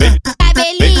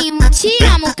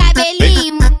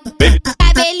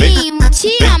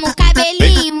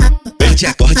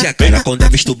quando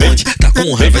avista o bonde. Tá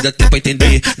com raiva, vai dar tempo pra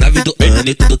entender. Nave do ano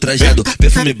e tudo trajado.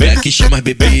 Perfume black, chama as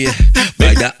bebê.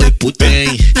 Vai dar oi pro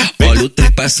trem. Olha o trem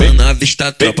passando, avista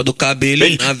a tropa do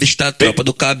cabelinho. Avista a tropa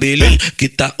do cabelinho. Que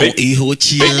tá on e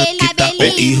roteando. Que tá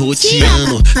on e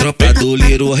roteando. Tropa do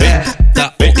Liro Ré.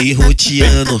 Tá on e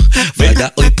roteando. Vai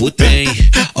dar oi pro trem.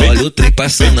 Olha o trem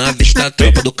passando, avista a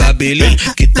tropa do cabelinho.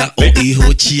 Que tá on e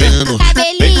roteando.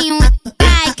 Cabelinho,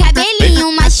 ai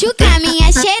cabelinho, machuca minha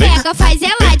xereca. Faz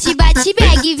ela de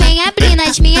bate-bag, vem abrir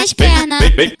nas minhas pernas.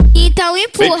 Então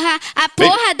empurra a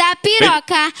porra da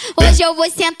piroca. Hoje eu vou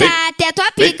sentar até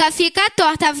tua pica fica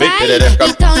torta, vai.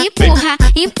 Então empurra,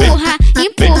 empurra,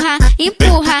 empurra,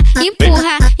 empurra,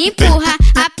 empurra, empurra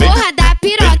a porra da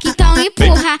piroca. Então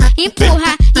empurra,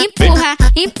 empurra, empurra,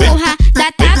 empurra.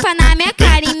 Dá tapa na minha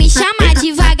cara e me chama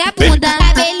de vagabunda.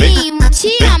 Cabelinho,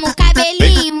 te amo,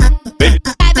 cabelinho.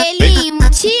 Cabelinho,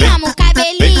 te amo,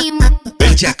 cabelinho.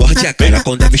 Morde a cara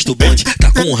quando avista o bonde.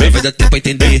 Tá com raiva, vai dar tempo pra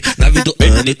entender. Nave do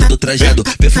ano e tudo trajado.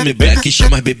 Perfume black,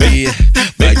 chama as bebê.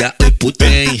 Vai dar oi pro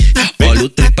trem. Olha o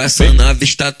trem passando,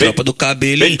 avista a tropa do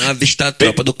cabelinho. Avista a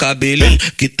tropa do cabelinho.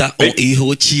 Que tá on e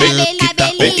roteando. Que tá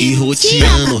on e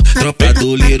roteando. Tropa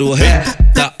do Liro Ré.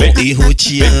 Tá on e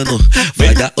roteando.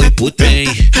 Vai dar oi pro trem.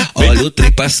 Olha o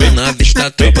trem passando, avista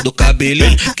a tropa do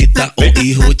cabelinho. Que tá on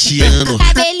e roteando.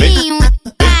 Cabelinho,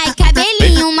 ai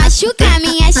cabelinho, machuca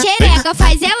minha xereca.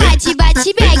 Faz ela de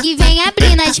bate-bag, vem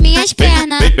abrir nas minhas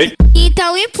pernas.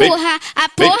 Então empurra a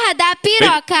porra da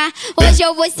piroca. Hoje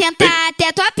eu vou sentar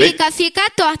até tua pica fica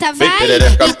torta, vai.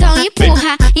 Então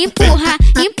empurra, empurra,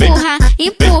 empurra,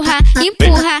 empurra,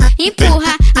 empurra,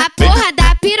 empurra a porra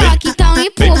da piroca. Então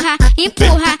empurra,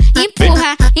 empurra,